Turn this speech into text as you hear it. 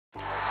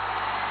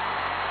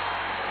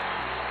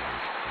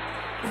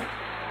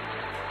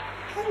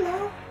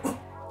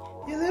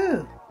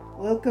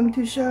Welcome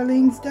to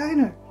Charlene's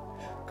Diner.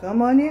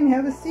 Come on in,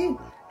 have a seat.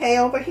 Hey,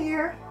 over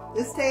here,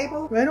 this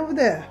table, right over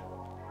there.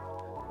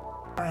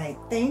 All right,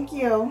 thank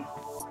you.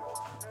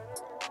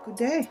 Good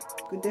day,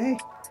 good day.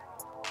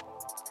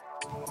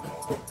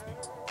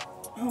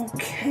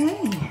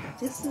 Okay,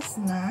 this is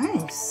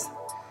nice.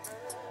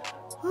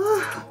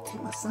 Oh,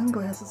 take my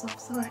sunglasses off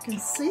so I can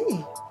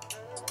see.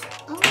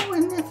 Oh,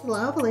 and it's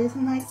lovely. It's a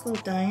nice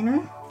little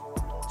diner.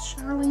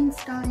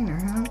 Charlene's Diner,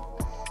 huh?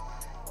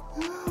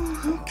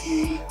 Oh,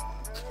 okay.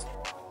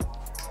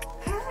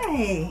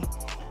 Hi.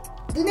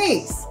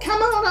 Denise,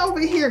 come on over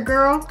here,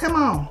 girl. Come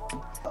on.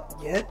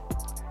 Yeah,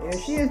 there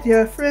she is.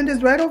 Your friend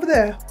is right over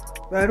there.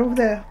 Right over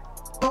there.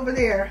 Over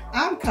there.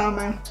 I'm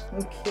coming.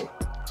 Okay.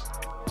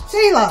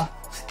 Sheila.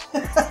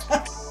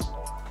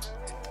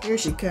 Here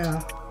she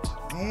comes.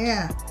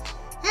 Yeah.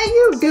 How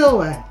you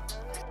doing?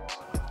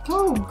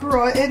 Oh,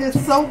 girl, it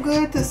is so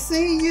good to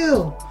see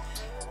you.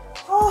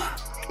 Oh,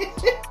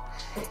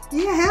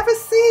 yeah, have a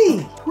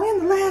seat.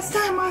 When the last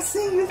time I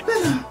seen you? It's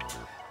been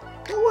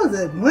what was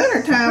it?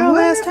 Wintertime. Girl,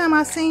 last time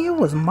I seen you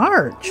was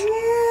March.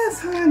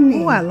 Yes,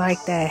 honey. Oh, I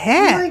like that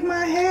hat. You like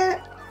my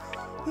hat?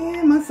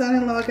 Yeah, my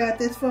son-in-law got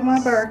this for my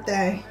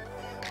birthday.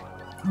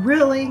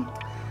 Really?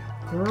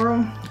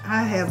 Girl,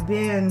 I have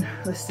been,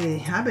 let's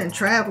see, I've been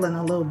traveling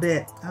a little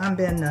bit. I've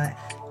been to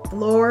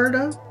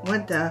Florida,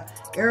 went to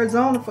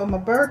Arizona for my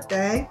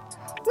birthday.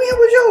 When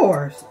was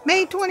yours?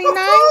 May 29th.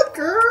 Oh,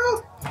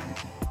 girl.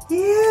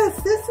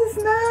 Yes, this is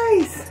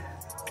nice.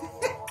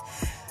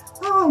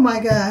 Oh my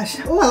gosh.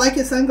 Oh, I like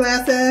your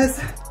sunglasses.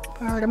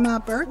 Part of my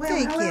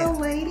birthday Well, hello, gift.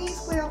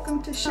 ladies.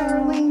 Welcome to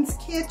Charlene's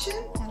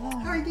Kitchen. Hello.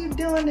 How are you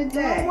doing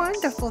today? Oh,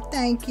 wonderful,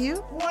 thank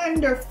you.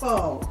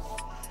 Wonderful.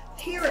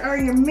 Here are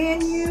your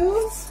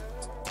menus.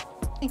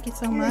 Thank you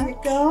so Here much. you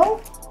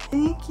go.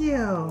 Thank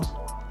you.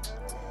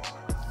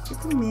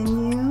 Get the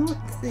menu.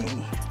 Let's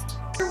see.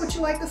 Would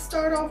you like to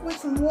start off with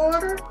some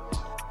water?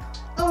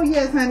 Oh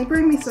yes, honey.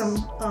 Bring me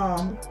some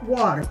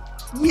water.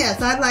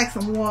 Yes, I'd like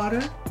some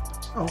water.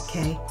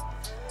 Okay.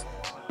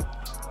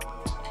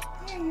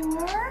 Here you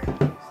are.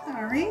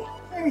 Sorry.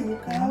 There you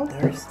go. I'm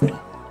thirsty.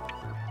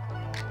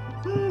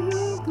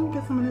 Let me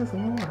get some of this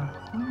water.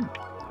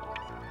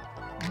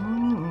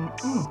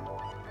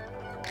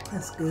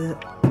 That's good.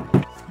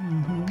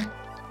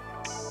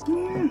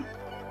 Yeah.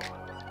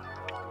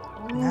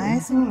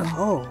 Nice and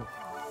cold.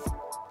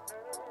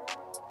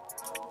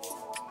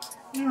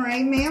 All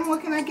right, ma'am.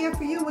 What can I get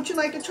for you? Would you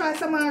like to try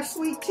some of our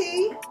sweet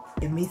tea?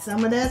 Give me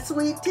some of that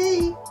sweet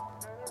tea.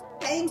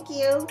 Thank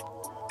you.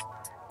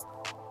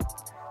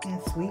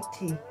 And sweet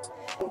tea.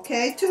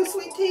 Okay, 2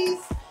 sweet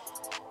teas.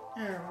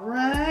 All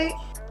right.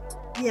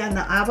 Yeah, and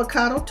the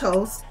avocado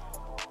toast.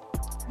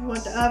 You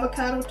want the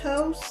avocado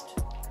toast?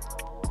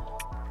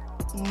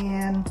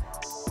 And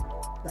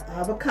the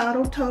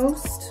avocado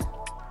toast.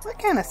 What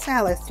kind of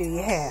salads do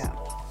you have?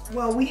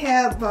 Well, we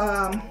have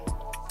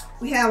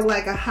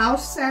like a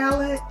house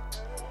salad,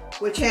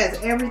 which has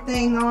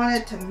everything on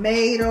it: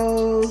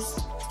 tomatoes,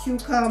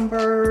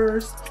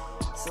 cucumbers,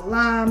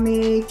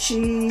 salami,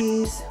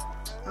 cheese.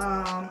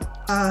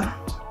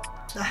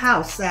 The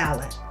house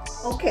salad.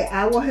 Okay,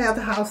 I will have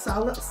the house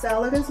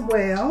salad as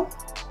well.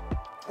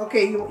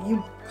 Okay,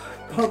 you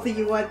both of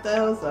you want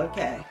those?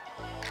 Okay.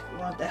 You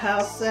want the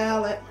house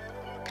salad?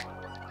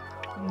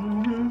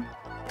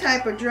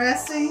 Type of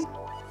dressing?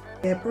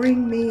 Yeah,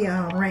 bring me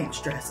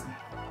ranch dressing.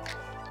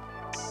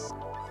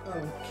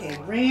 Okay,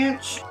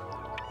 ranch.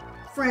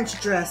 French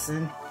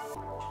dressing.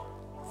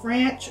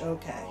 French,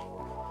 okay.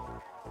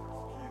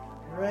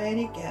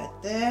 Alrighty,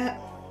 got that.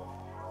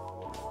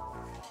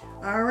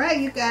 Alright,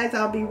 you guys,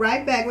 I'll be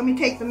right back. Let me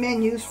take the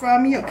menus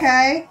from you,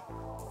 okay?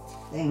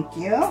 Thank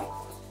you.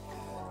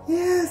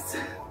 Yes.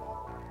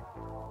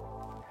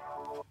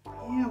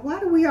 Yeah, why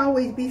do we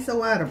always be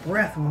so out of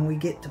breath when we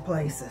get to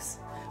places?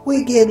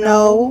 We getting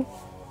old.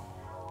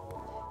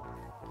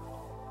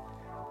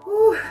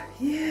 Ooh,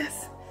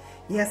 yes.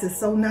 Yes, it's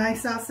so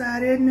nice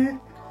outside, isn't it?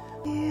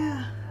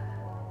 Yeah.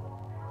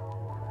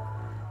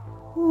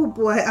 Oh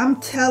boy,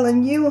 I'm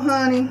telling you,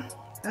 honey.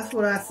 That's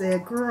what I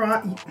said. Girl,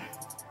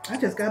 I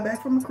just got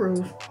back from a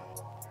cruise.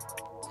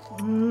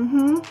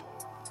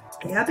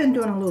 Yeah, I've been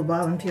doing a little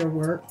volunteer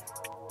work.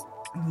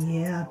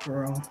 Yeah,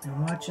 girl. And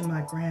watching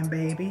my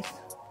grandbabies.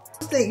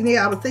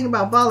 I was thinking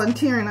about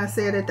volunteering. I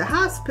said at the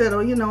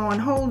hospital, you know,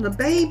 and holding the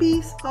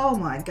babies. Oh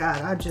my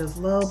God, I just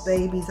love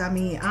babies. I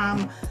mean,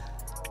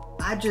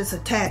 I just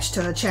attached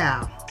to a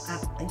child.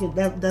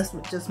 That's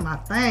just my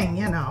thing,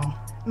 you know.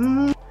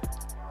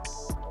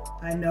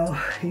 I know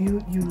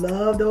you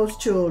love those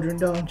children,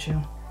 don't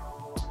you?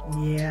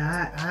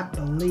 Yeah, I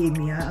believe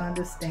me, I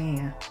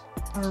understand.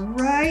 All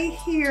right,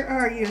 here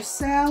are your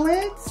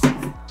salads.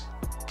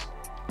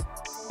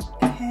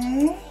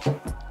 Okay.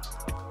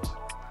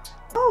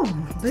 Oh,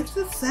 this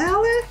is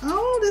salad.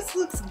 Oh, this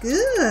looks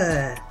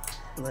good.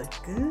 Look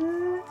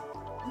good.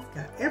 It's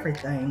got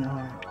everything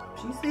on it.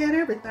 She said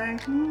everything.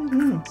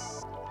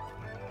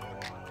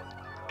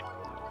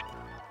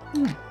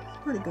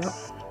 Pretty good.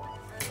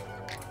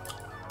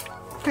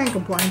 Can't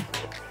complain.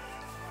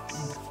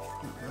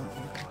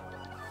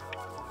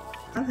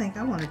 I think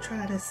I want to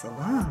try this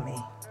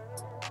salami.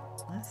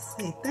 Let's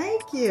see.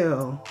 Thank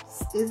you.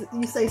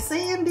 You say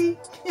Sandy?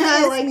 Yeah,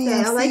 I like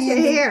that. I like your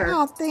hair.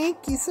 Oh,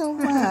 thank you so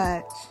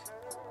much.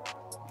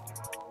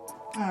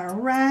 All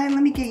right,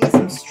 let me get you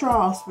some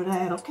straws for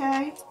that,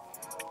 okay?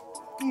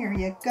 Here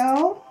you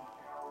go.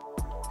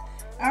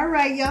 All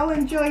right, y'all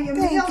enjoy your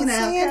meal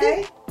now,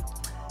 okay?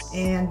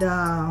 And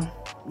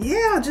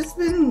yeah, just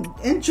been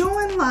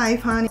enjoying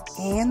life, honey.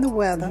 And the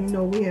weather. You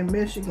know, we in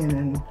Michigan,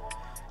 and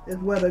this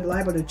weather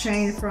liable to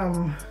change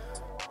from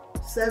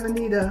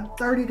 70 to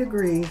 30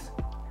 degrees.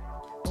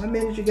 1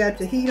 minute you got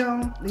your heat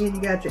on, then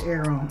you got your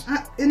air on.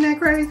 Isn't that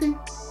crazy?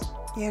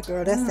 Yeah,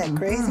 girl, that's that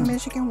crazy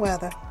Michigan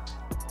weather.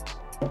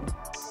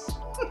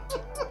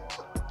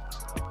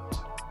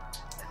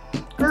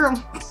 Girl,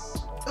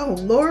 oh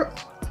Lord,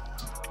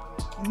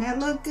 doesn't that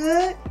look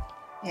good?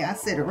 Yeah, I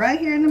set it right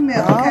here in the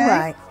middle. All okay?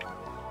 right.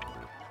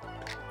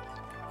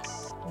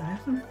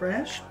 Nice and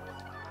fresh.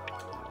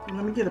 And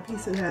let me get a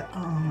piece of that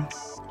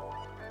toast.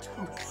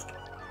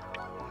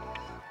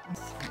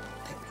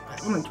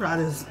 I'm gonna try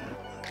this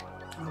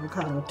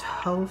avocado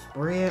toast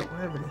bread,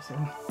 whatever this is.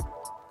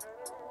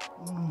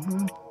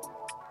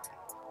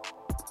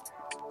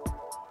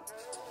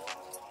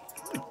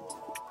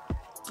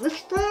 It's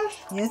fresh.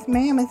 Yes,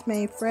 ma'am. It's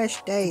made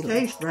fresh daily.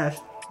 Tastes fresh.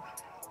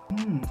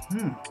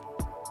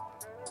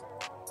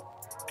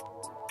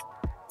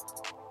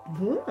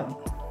 Good.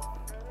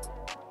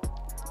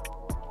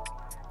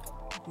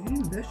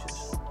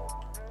 Delicious.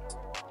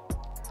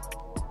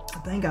 I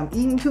think I'm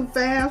eating too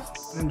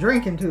fast and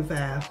drinking too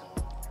fast.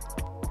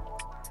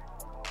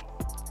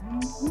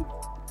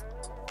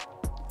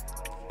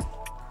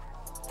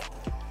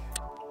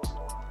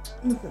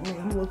 Look at me,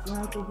 I'm looking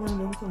out the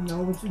window so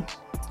nosy.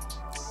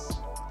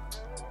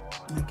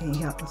 I can't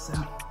help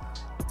myself.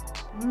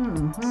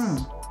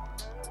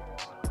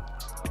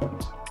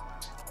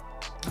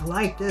 I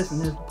like this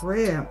and this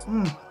bread.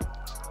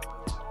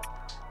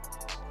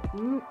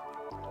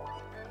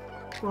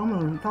 So I'm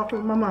gonna talk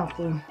with my mouth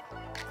then.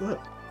 Good.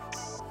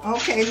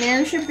 Okay,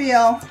 there's your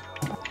bill.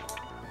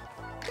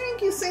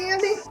 Thank you,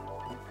 Sandy.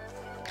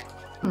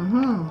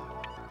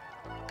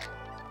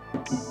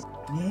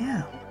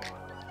 Yeah.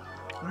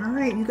 All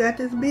right, you got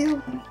this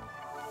bill?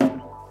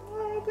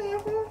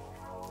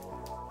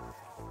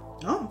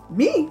 Oh,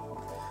 me?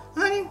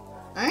 Honey,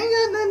 I ain't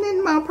got nothing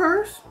in my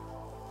purse.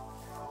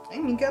 I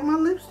ain't even got my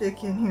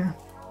lipstick in here.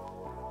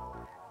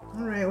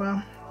 All right,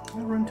 well,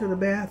 I'll run to the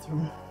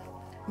bathroom.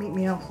 Meet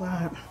me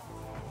outside.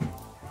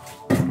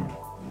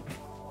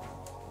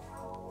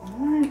 All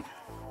right.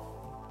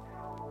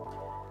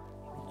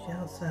 Meet you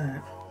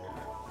outside.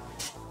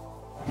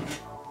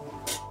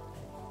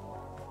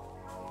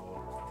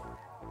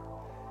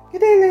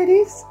 Good day,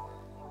 ladies.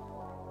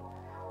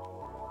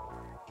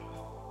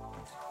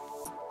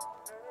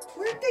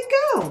 Where'd they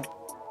go?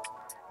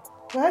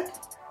 What?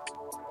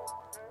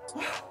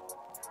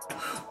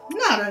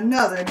 Not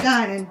another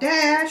Dine and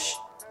Dash.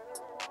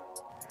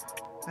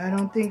 I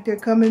don't think they're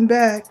coming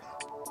back.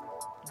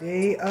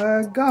 They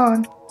are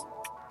gone.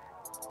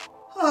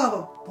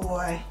 Oh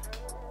boy.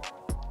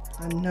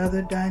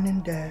 Another Dine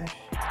and Dash.